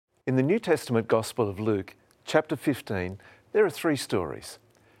In the New Testament Gospel of Luke, chapter 15, there are three stories.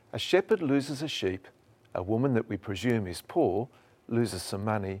 A shepherd loses a sheep, a woman that we presume is poor loses some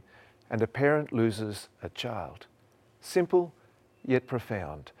money, and a parent loses a child. Simple, yet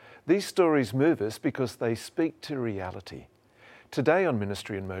profound. These stories move us because they speak to reality. Today on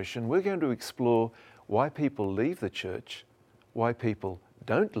Ministry in Motion, we're going to explore why people leave the church, why people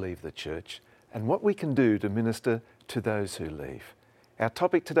don't leave the church, and what we can do to minister to those who leave. Our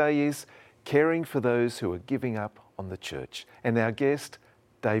topic today is caring for those who are giving up on the church, and our guest,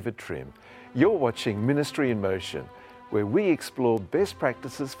 David Trim. You're watching Ministry in Motion, where we explore best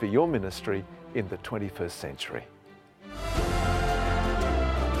practices for your ministry in the 21st century.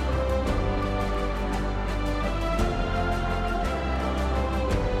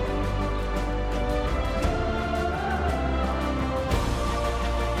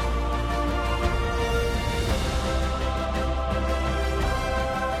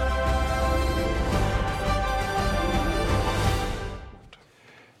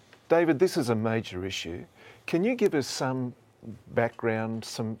 David, this is a major issue. Can you give us some background,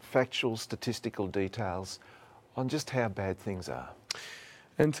 some factual, statistical details on just how bad things are?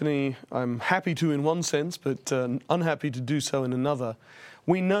 Anthony, I'm happy to in one sense, but unhappy to do so in another.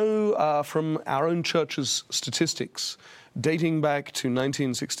 We know from our own church's statistics, dating back to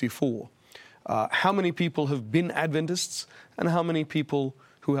 1964, how many people have been Adventists and how many people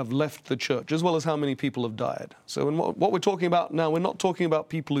who have left the church, as well as how many people have died. So what we're talking about now, we're not talking about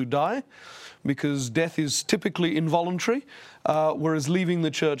people who die, because death is typically involuntary, whereas leaving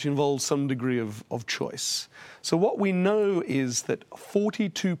the church involves some degree of choice. So what we know is that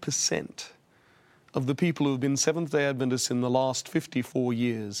 42% of the people who have been Seventh-day Adventists in the last 54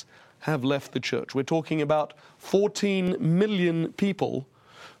 years have left the church. We're talking about 14 million people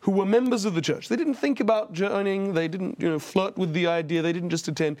who were members of the church. They didn't think about joining, they didn't flirt with the idea, they didn't just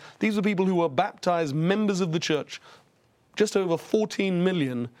attend. These were people who were baptized members of the church. Just over 14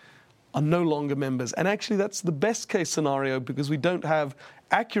 million are no longer members. And actually that's the best case scenario, because we don't have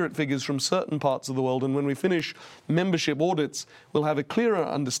accurate figures from certain parts of the world, and when we finish membership audits, we'll have a clearer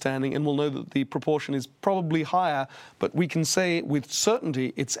understanding and we'll know that the proportion is probably higher, but we can say with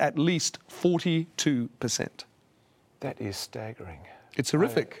certainty it's at least 42%. That is staggering. It's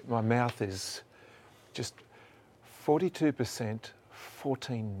horrific. My mouth is just 42%,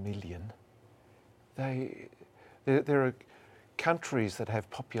 14 million. There are countries that have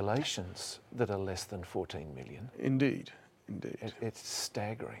populations that are less than 14 million. Indeed. It's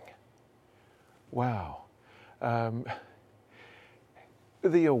staggering. Wow.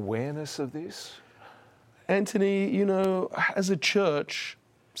 The awareness of this? Anthony, as a church,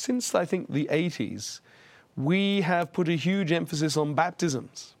 since I think the 80s, we have put a huge emphasis on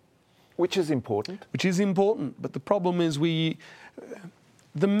baptisms. Which is important. But the problem is the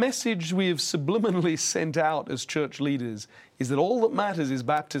message we have subliminally sent out as church leaders is that all that matters is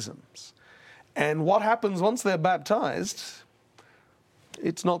baptisms. And what happens once they're baptized,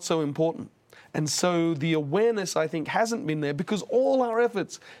 it's not so important. And so the awareness, I think, hasn't been there, because all our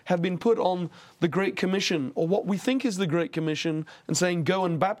efforts have been put on the Great Commission, or what we think is the Great Commission, and saying go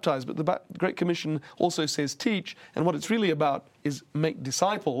and baptize. But the Great Commission also says teach, and what it's really about is make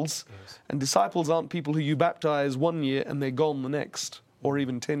disciples. Yes. And disciples aren't people who you baptize one year and they're gone the next, or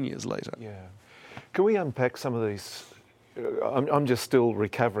even 10 years later. Yeah. Can we unpack some of these? I'm just still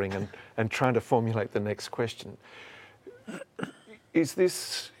recovering and trying to formulate the next question. Is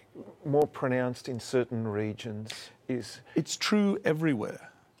this more pronounced in certain regions? It's true everywhere,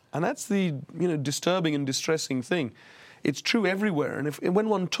 and that's the disturbing and distressing thing. It's true everywhere, and when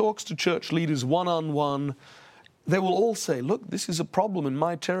one talks to church leaders one-on-one, they will all say, look, this is a problem in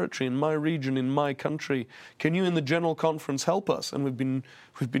my territory, in my region, in my country. Can you in the General Conference help us? And we've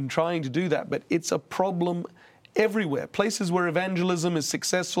been trying to do that, but it's a problem everywhere. Places where evangelism is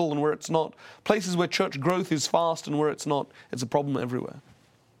successful and where it's not. Places where church growth is fast and where it's not. It's a problem everywhere.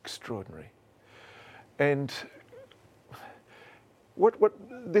 Extraordinary. And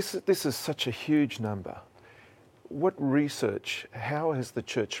this is such a huge number. What research, how has the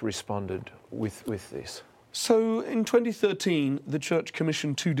church responded with this? So in 2013, the church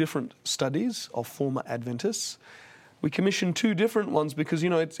commissioned two different studies of former Adventists. We commissioned two different ones because,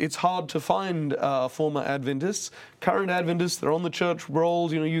 it's hard to find former Adventists. Current Adventists, they're on the church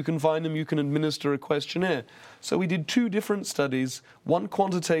rolls, you can find them, you can administer a questionnaire. So we did two different studies, one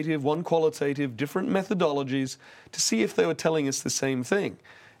quantitative, one qualitative, different methodologies, to see if they were telling us the same thing.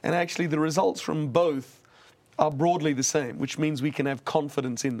 And actually the results from both are broadly the same, which means we can have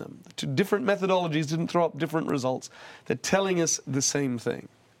confidence in them. The two different methodologies didn't throw up different results. They're telling us the same thing.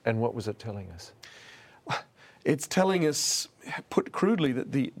 And what was it telling us? It's telling us, put crudely,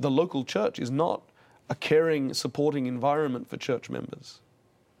 that the local church is not a caring, supporting environment for church members.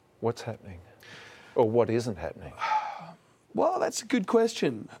 What's happening? Or what isn't happening? Well, that's a good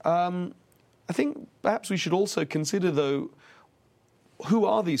question. I think perhaps we should also consider, though, who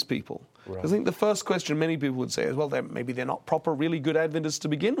are these people? Right. I think the first question many people would say is, well, maybe they're not proper, really good Adventists to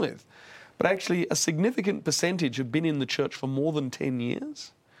begin with. But actually, a significant percentage have been in the church for more than 10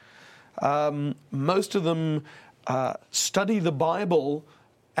 years. Most of them study the Bible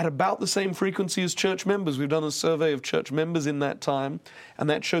at about the same frequency as church members. We've done a survey of church members in that time, and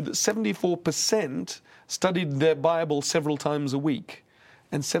that showed that 74% studied their Bible several times a week,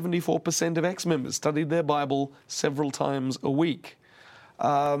 and 74% of ex-members studied their Bible several times a week.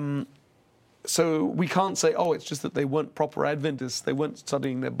 So we can't say, oh, it's just that they weren't proper Adventists, they weren't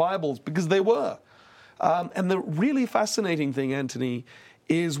studying their Bibles, because they were. And the really fascinating thing, Anthony,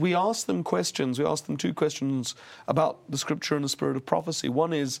 is we ask them questions. We ask them two questions about the Scripture and the spirit of prophecy.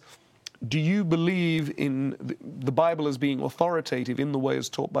 One is, do you believe in the Bible as being authoritative in the way as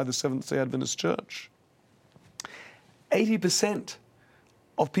taught by the Seventh-day Adventist Church? 80%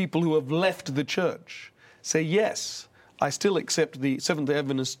 of people who have left the church say, yes, I still accept the Seventh-day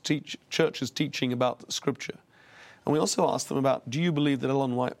Adventist Church's teaching about Scripture. And we also ask them about, do you believe that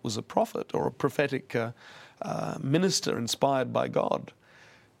Ellen White was a prophet or a prophetic minister inspired by God?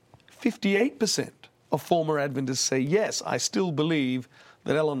 58% of former Adventists say, yes, I still believe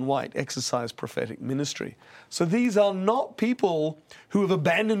that Ellen White exercised prophetic ministry. So these are not people who have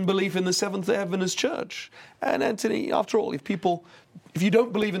abandoned belief in the Seventh-day Adventist Church. And Anthony, after all, if you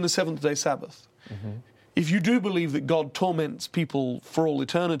don't believe in the seventh-day Sabbath, if you do believe that God torments people for all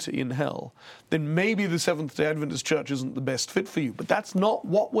eternity in hell, then maybe the Seventh-day Adventist Church isn't the best fit for you. But that's not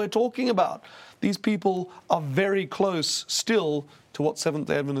what we're talking about. These people are very close still to what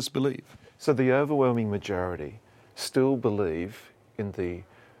Seventh-day Adventists believe. So the overwhelming majority still believe in the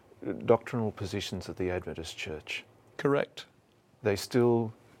doctrinal positions of the Adventist Church. Correct. They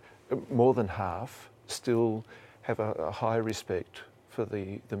still, more than half, still have a high respect for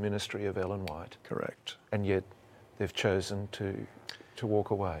the ministry of Ellen White. Correct. And yet they've chosen to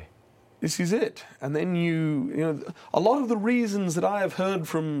walk away. This is it. And then you know, a lot of the reasons that I have heard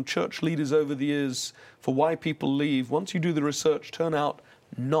from church leaders over the years for why people leave, once you do the research, turn out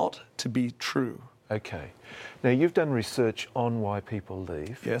not to be true. Okay. Now, you've done research on why people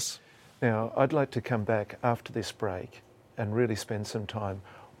leave. Yes. Now, I'd like to come back after this break and really spend some time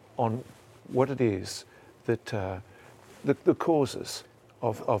on what it is that the causes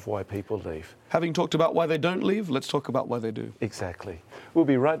of why people leave. Having talked about why they don't leave, let's talk about why they do. Exactly. We'll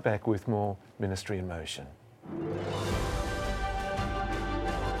be right back with more Ministry in Motion.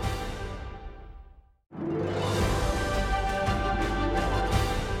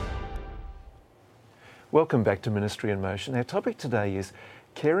 Welcome back to Ministry in Motion. Our topic today is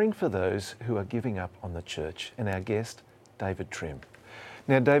caring for those who are giving up on the church, and our guest, David Trim.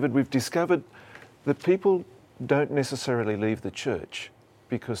 Now, David, we've discovered that people don't necessarily leave the church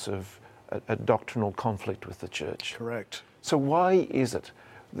because of a doctrinal conflict with the church. Correct. So why is it?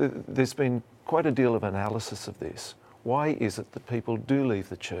 There's been quite a deal of analysis of this. Why is it that people do leave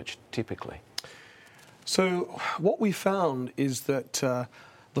the church typically? So what we found is that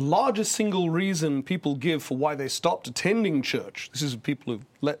the largest single reason people give for why they stopped attending church, this is people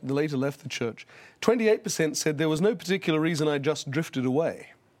who later left the church, 28% said there was no particular reason, I just drifted away.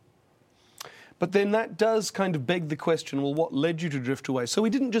 But then that does kind of beg the question, well, what led you to drift away? So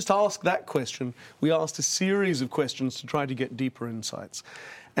we didn't just ask that question, we asked a series of questions to try to get deeper insights.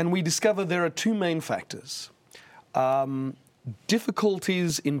 And we discovered there are two main factors.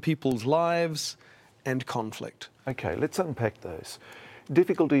 Difficulties in people's lives and conflict. Okay, let's unpack those.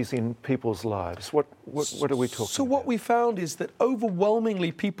 Difficulties in people's lives. What are we talking about? So what we found is that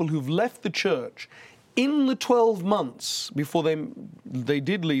overwhelmingly people who've left the church in the 12 months before they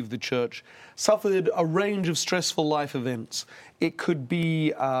did leave the church suffered a range of stressful life events. It could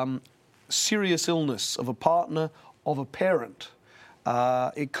be serious illness of a partner, of a parent.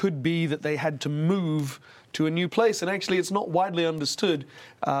 It could be that they had to move to a new place. And actually, it's not widely understood.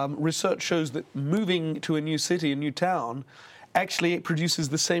 Research shows that moving to a new city, a new town, actually it produces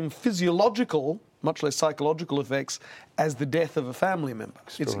the same physiological, much less psychological effects as the death of a family member.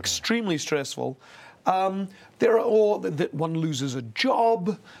 It's extremely stressful. There are that one loses a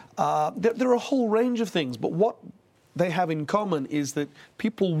job. There are a whole range of things. But what they have in common is that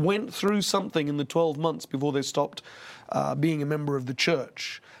people went through something in the 12 months before they stopped being a member of the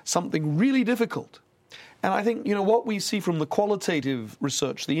church, something really difficult. And I think, what we see from the qualitative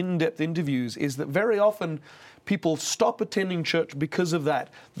research, the in-depth interviews, is that very often people stop attending church because of that.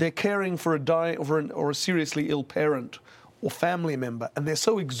 They're caring for a dying or a seriously ill parent or family member, and they're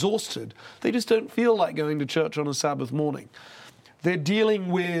so exhausted, they just don't feel like going to church on a Sabbath morning. They're dealing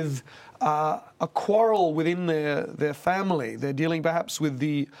with a quarrel within their family. They're dealing perhaps with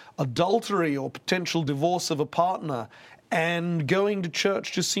the adultery or potential divorce of a partner, and going to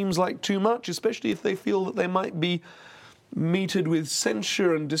church just seems like too much, especially if they feel that they might be meted with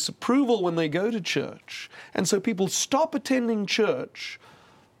censure and disapproval when they go to church. And so people stop attending church,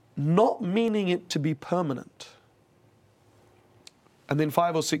 not meaning it to be permanent. And then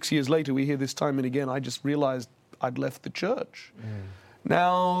 5 or 6 years later, we hear this time and again, I just realized I'd left the church.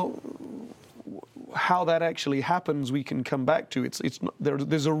 Now, how that actually happens, we can come back to.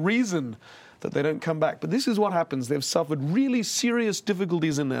 There's a reason that they don't come back. But this is what happens. They've suffered really serious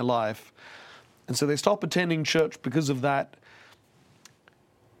difficulties in their life, and so they stop attending church because of that.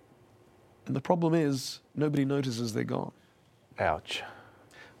 And the problem is, nobody notices they're gone. Ouch.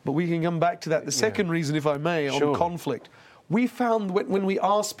 But we can come back to that. The second reason, if I may, on conflict. We found when we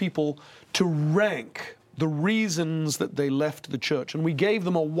asked people to rank the reasons that they left the church, and we gave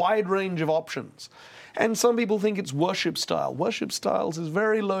them a wide range of options. And some people think it's worship style. Worship styles is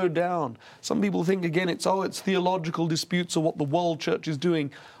very low down. Some people think, again, it's theological disputes or what the world church is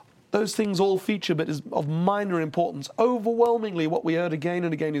doing. Those things all feature, but is of minor importance. Overwhelmingly, what we heard again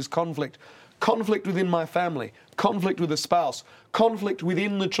and again is conflict. Conflict within my family, conflict with a spouse, conflict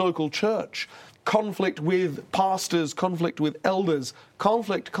within the local church, conflict with pastors, conflict with elders,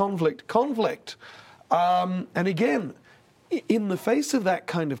 conflict. And again, in the face of that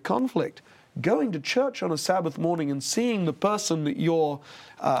kind of conflict, going to church on a Sabbath morning and seeing the person that you're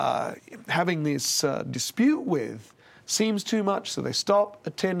having this dispute with seems too much, so they stop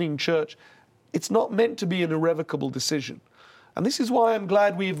attending church. It's not meant to be an irrevocable decision. And this is why I'm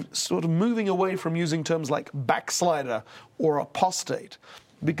glad we're sort of moving away from using terms like backslider or apostate,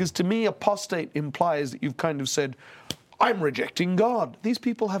 because to me, apostate implies that you've kind of said, I'm rejecting God. These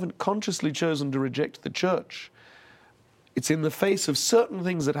people haven't consciously chosen to reject the church. It's in the face of certain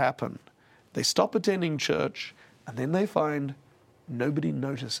things that happen. They stop attending church, and then they find nobody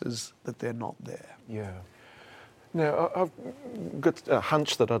notices that they're not there. Yeah. Now, I've got a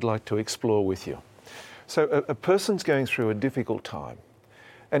hunch that I'd like to explore with you. So a person's going through a difficult time,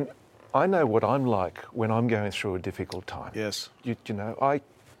 and I know what I'm like when I'm going through a difficult time. Yes. You know, I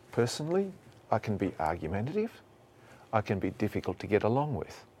can be argumentative. I can be difficult to get along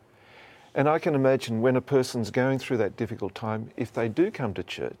with. And I can imagine when a person's going through that difficult time, if they do come to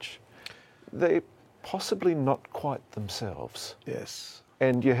church, they're possibly not quite themselves. Yes.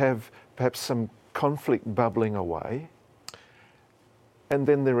 And you have perhaps some conflict bubbling away, and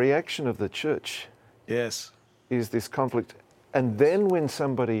then the reaction of the church yes, is this conflict. And then when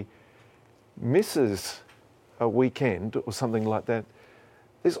somebody misses a weekend or something like that,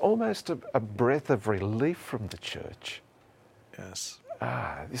 there's almost a breath of relief from the church. Yes.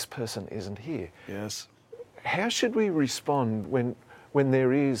 This person isn't here. Yes. How should we respond when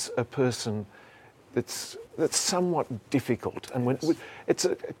there is a person that's somewhat difficult, and when it's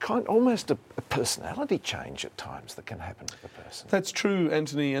almost a personality change at times that can happen to the person? That's true,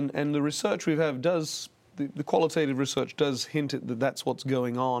 Anthony, and the research we have does, the qualitative research does hint at that that's what's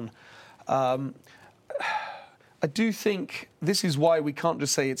going on. I do think this is why we can't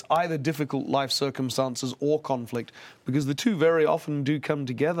just say it's either difficult life circumstances or conflict, because the two very often do come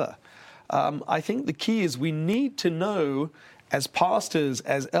together. I think the key is we need to know, as pastors,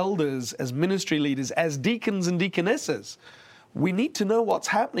 as elders, as ministry leaders, as deacons and deaconesses, we need to know what's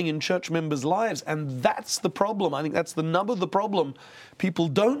happening in church members' lives, and that's the problem. I think that's the nub of the problem. People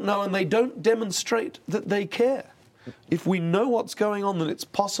don't know, and they don't demonstrate that they care. If we know what's going on, then it's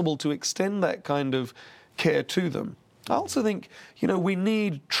possible to extend that kind of care to them. I also think, we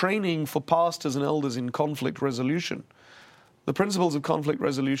need training for pastors and elders in conflict resolution. The principles of conflict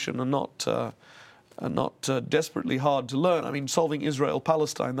resolution are not desperately hard to learn. I mean, solving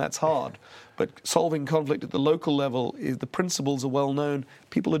Israel-Palestine, that's hard. But solving conflict at the local level, the principles are well known.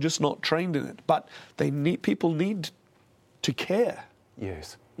 People are just not trained in it. But people need to care.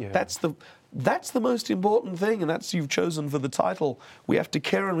 Yes. Yeah. That's the most important thing, and that's you've chosen for the title. We have to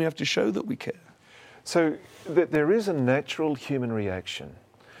care, and we have to show that we care. So there is a natural human reaction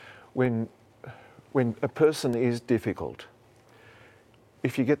when a person is difficult.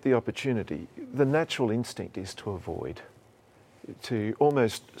 If you get the opportunity, the natural instinct is to avoid, to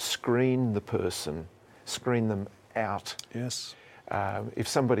almost screen the person, screen them out. Yes. If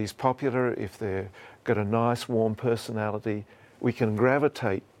somebody's popular, if they've got a nice, warm personality, we can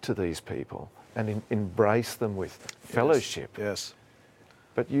gravitate to these people and embrace them with fellowship. Yes.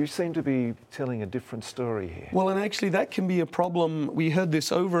 But you seem to be telling a different story here. Well, and actually that can be a problem. We heard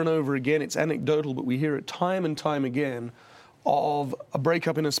this over and over again. It's anecdotal, but we hear it time and time again, of a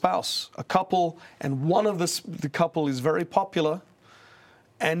breakup in a spouse, a couple, and one of the couple is very popular,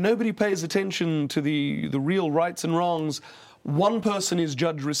 and nobody pays attention to the real rights and wrongs. One person is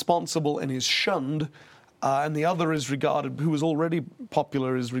judged responsible and is shunned, and the other is regarded, who was already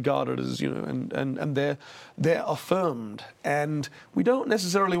popular, is regarded as, and they're affirmed. And we don't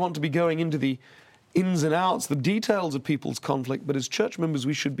necessarily want to be going into the ins and outs, the details of people's conflict, but as church members,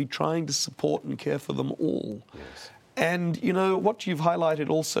 we should be trying to support and care for them all. Yes. And, what you've highlighted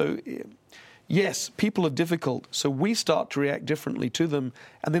also, yes, people are difficult, so we start to react differently to them,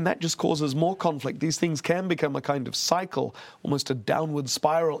 and then that just causes more conflict. These things can become a kind of cycle, almost a downward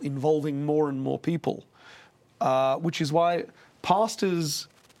spiral involving more and more people, which is why pastors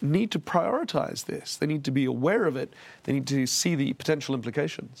need to prioritize this. They need to be aware of it. They need to see the potential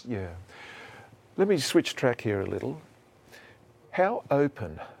implications. Yeah. Let me switch track here a little. How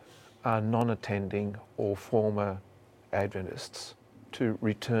open are non-attending or former Adventists to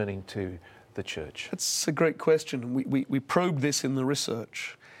returning to the church? That's a great question. We probed this in the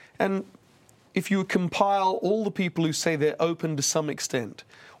research. And if you compile all the people who say they're open to some extent,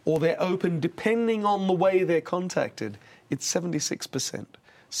 or they're open depending on the way they're contacted, it's 76%.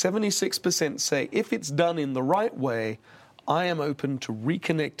 76% say, if it's done in the right way, I am open to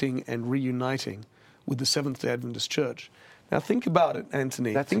reconnecting and reuniting with the Seventh-day Adventist Church. Now think about it,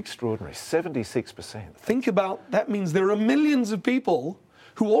 Anthony. That's extraordinary, 76%. Think about, that means there are millions of people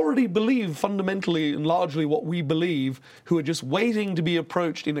who already believe fundamentally and largely what we believe, who are just waiting to be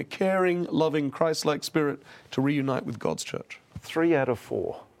approached in a caring, loving, Christ-like spirit to reunite with God's church. 3 out of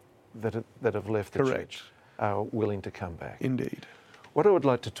 4 that have left the Correct. church are willing to come back. Indeed. What I would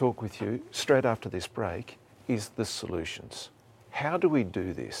like to talk with you straight after this break is the solutions. How do we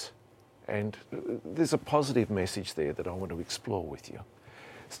do this? And there's a positive message there that I want to explore with you.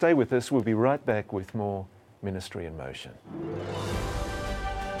 Stay with us. We'll be right back with more Ministry in Motion.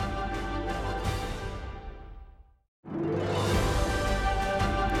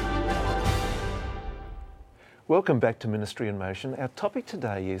 Welcome back to Ministry in Motion. Our topic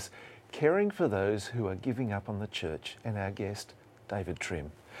today is caring for those who are giving up on the church, and our guest, David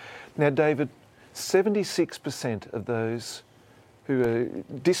Trim. Now, David, 76% of those who are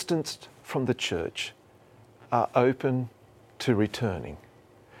distanced from the church are open to returning.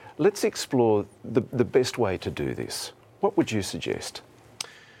 Let's explore the best way to do this. What would you suggest?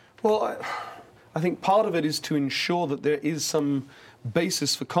 Well, I think part of it is to ensure that there is some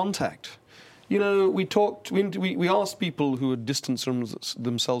basis for contact. We asked people who had distanced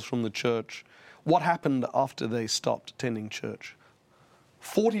themselves from the church what happened after they stopped attending church.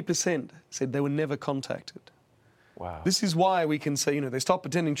 40% said they were never contacted. Wow. This is why we can say, they stop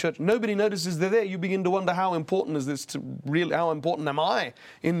attending church. Nobody notices they're there. You begin to wonder, how important is this to really, how important am I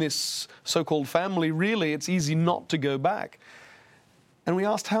in this so-called family? Really, it's easy not to go back. And we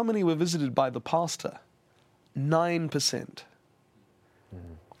asked how many were visited by the pastor. 9%.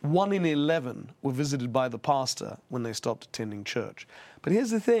 1 in 11 were visited by the pastor when they stopped attending church. But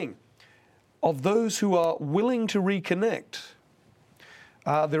here's the thing. Of those who are willing to reconnect,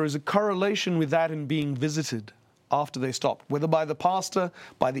 there is a correlation with that in being visited after they stopped, whether by the pastor,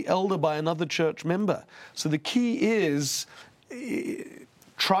 by the elder, by another church member. So the key is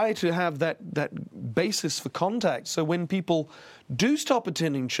try to have that basis for contact. So when people do stop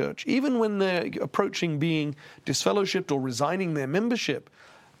attending church, even when they're approaching being disfellowshipped or resigning their membership,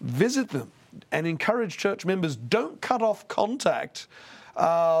 visit them and encourage church members, don't cut off contact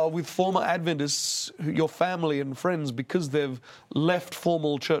with former Adventists, your family and friends, because they've left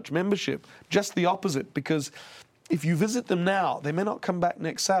formal church membership. Just the opposite, because if you visit them now, they may not come back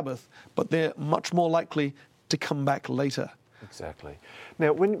next Sabbath, but they're much more likely to come back later. Exactly.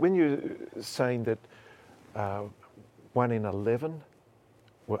 Now, when you're saying that 1 in 11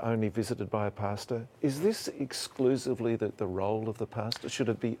 were only visited by a pastor, is this exclusively the role of the pastor? Should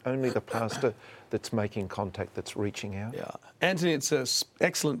it be only the pastor that's making contact, that's reaching out? Yeah. Anthony, it's an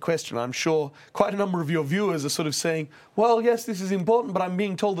excellent question. I'm sure quite a number of your viewers are sort of saying, well, yes, this is important, but I'm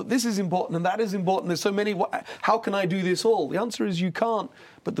being told that this is important and that is important. There's so many. How can I do this all? The answer is you can't.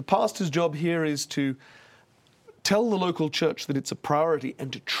 But the pastor's job here is to tell the local church that it's a priority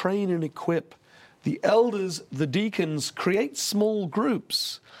and to train and equip the elders, the deacons, create small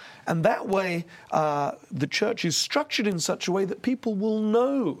groups. And that way, the church is structured in such a way that people will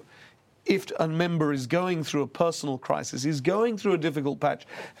know if a member is going through a personal crisis, is going through a difficult patch,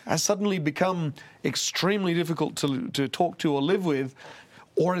 has suddenly become extremely difficult to talk to or live with,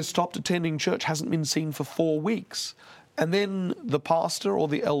 or has stopped attending church, hasn't been seen for 4 weeks. And then the pastor or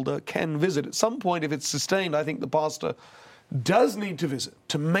the elder can visit. At some point, if it's sustained, I think the pastor does need to visit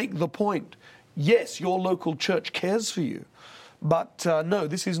to make the point, yes, your local church cares for you. But no,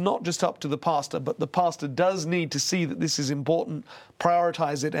 this is not just up to the pastor, but the pastor does need to see that this is important,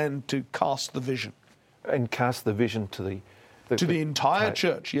 prioritize it, and to cast the vision. And cast the vision to the entire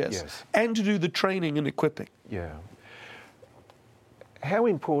church, yes. And to do the training and equipping. Yeah. How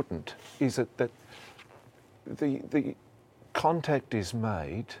important is it that the contact is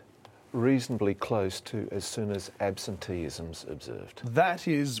made reasonably close to as soon as absenteeism's observed? That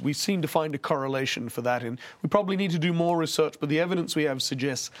is, we seem to find a correlation for that, and we probably need to do more research, but the evidence we have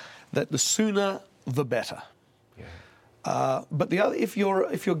suggests that the sooner, the better. Yeah. But the other, if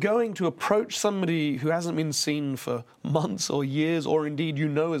you're going to approach somebody who hasn't been seen for months or years, or indeed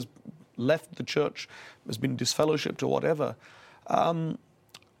has left the church, has been disfellowshipped or whatever,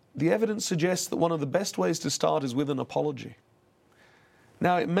 the evidence suggests that one of the best ways to start is with an apology.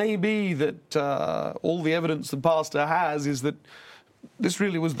 Now, it may be that all the evidence the pastor has is that this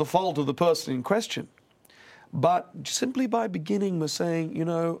really was the fault of the person in question. But simply by beginning with saying,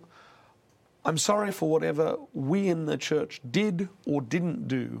 I'm sorry for whatever we in the church did or didn't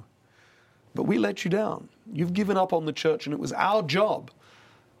do, but we let you down. You've given up on the church, and it was our job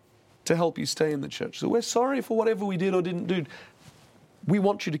to help you stay in the church. So we're sorry for whatever we did or didn't do. We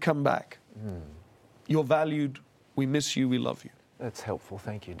want you to come back. You're valued. We miss you. We love you. That's helpful.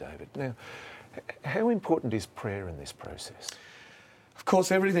 Thank you, David. Now, how important is prayer in this process? Of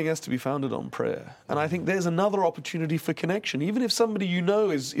course, everything has to be founded on prayer. And I think there's another opportunity for connection. Even if somebody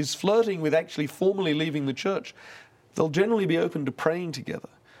is flirting with actually formally leaving the church, they'll generally be open to praying together.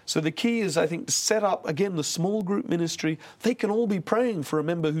 So the key is, I think, to set up, again, the small group ministry. They can all be praying for a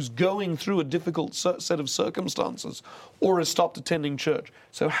member who's going through a difficult set of circumstances or has stopped attending church.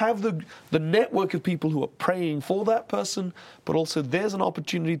 So have the network of people who are praying for that person, but also there's an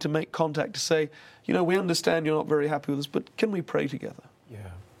opportunity to make contact, to say, we understand you're not very happy with us, but can we pray together? Yeah.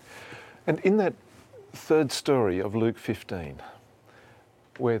 And in that third story of Luke 15,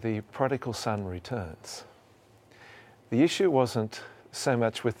 where the prodigal son returns, the issue wasn't so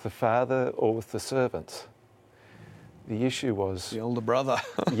much with the father or with the servants. The issue was... the older brother.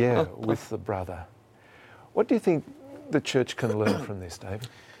 Yeah, with the brother. What do you think the church can learn from this, David?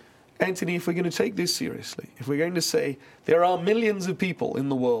 Anthony, if we're going to take this seriously, if we're going to say there are millions of people in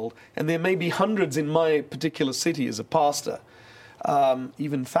the world, and there may be hundreds in my particular city as a pastor,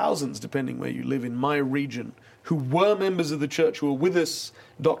 even thousands, depending where you live in my region, who were members of the church, who are with us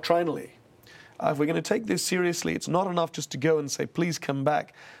doctrinally, if we're going to take this seriously, it's not enough just to go and say, please come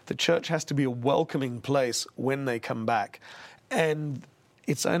back. The church has to be a welcoming place when they come back. And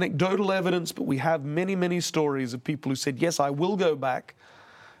it's anecdotal evidence, but we have many, many stories of people who said, yes, I will go back,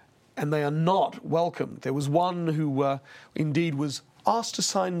 and they are not welcomed. There was one who indeed was asked to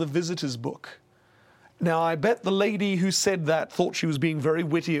sign the visitor's book. Now, I bet the lady who said that thought she was being very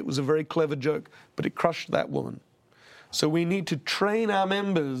witty. It was a very clever joke, but it crushed that woman. So we need to train our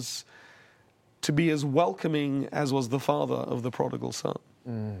members to be as welcoming as was the father of the prodigal son.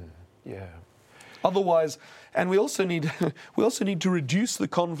 Yeah. Otherwise, and we also need to reduce the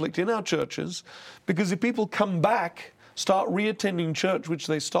conflict in our churches, because if people come back, start reattending church, which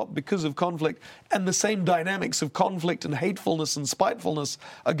they stopped because of conflict, and the same dynamics of conflict and hatefulness and spitefulness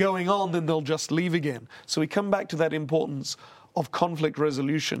are going on, then they'll just leave again. So we come back to that importance of conflict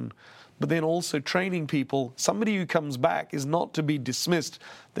resolution, but then also training people. Somebody who comes back is not to be dismissed.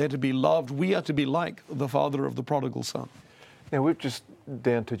 They're to be loved. We are to be like the father of the prodigal son. Now, we're just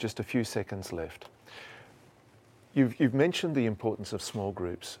down to just a few seconds left. You've mentioned the importance of small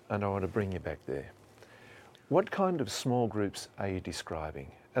groups, and I want to bring you back there. What kind of small groups are you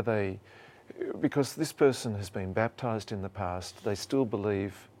describing? Are they, because this person has been baptised in the past, they still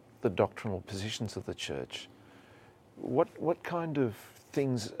believe the doctrinal positions of the church. What kind of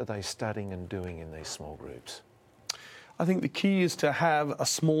things are they studying and doing in these small groups? I think the key is to have a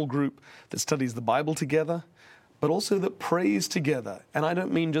small group that studies the Bible together, but also that prays together. And I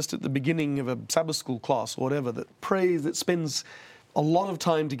don't mean just at the beginning of a Sabbath school class or whatever, that prays, that spends a lot of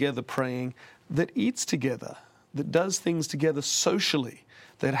time together praying, that eats together, that does things together socially,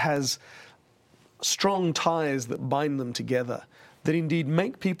 that has strong ties that bind them together, that indeed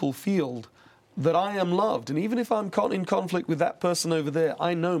make people feel that I am loved. And even if I'm in conflict with that person over there,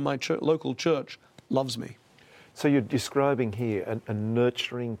 I know my local church loves me. So you're describing here a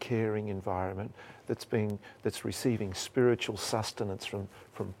nurturing, caring environment that's receiving spiritual sustenance from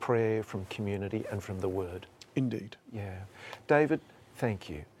prayer, from community, and from the Word. Indeed. Yeah. David, thank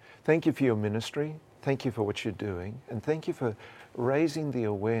you. Thank you for your ministry. Thank you for what you're doing. And thank you for raising the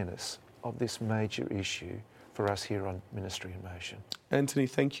awareness of this major issue for us here on Ministry in Motion. Anthony,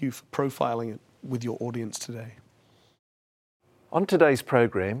 thank you for profiling it with your audience today. On today's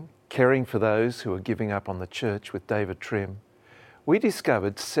program, Caring for Those Who Are Giving Up on the Church with David Trim, we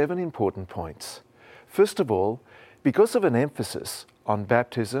discovered 7 important points. First of all, because of an emphasis on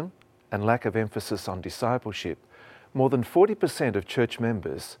baptism and lack of emphasis on discipleship, more than 40% of church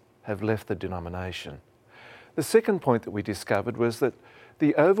members have left the denomination. The second point that we discovered was that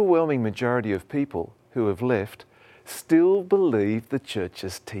the overwhelming majority of people who have left still believe the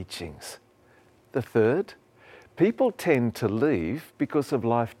church's teachings. The third, people tend to leave because of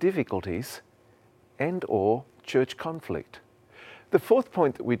life difficulties and/or church conflict. The fourth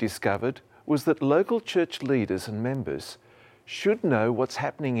point that we discovered was that local church leaders and members should know what's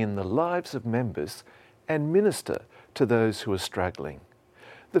happening in the lives of members and minister to those who are struggling.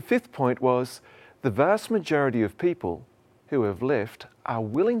 The fifth point was the vast majority of people who have left are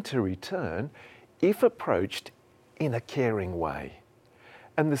willing to return if approached in a caring way.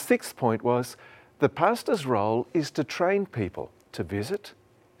 And the sixth point was the pastor's role is to train people to visit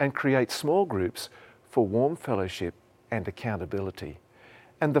and create small groups for warm fellowship and accountability.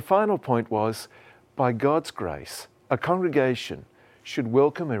 And the final point was, by God's grace, a congregation should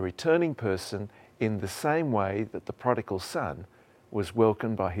welcome a returning person in the same way that the prodigal son was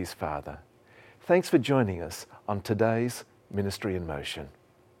welcomed by his father. Thanks for joining us on today's Ministry in Motion.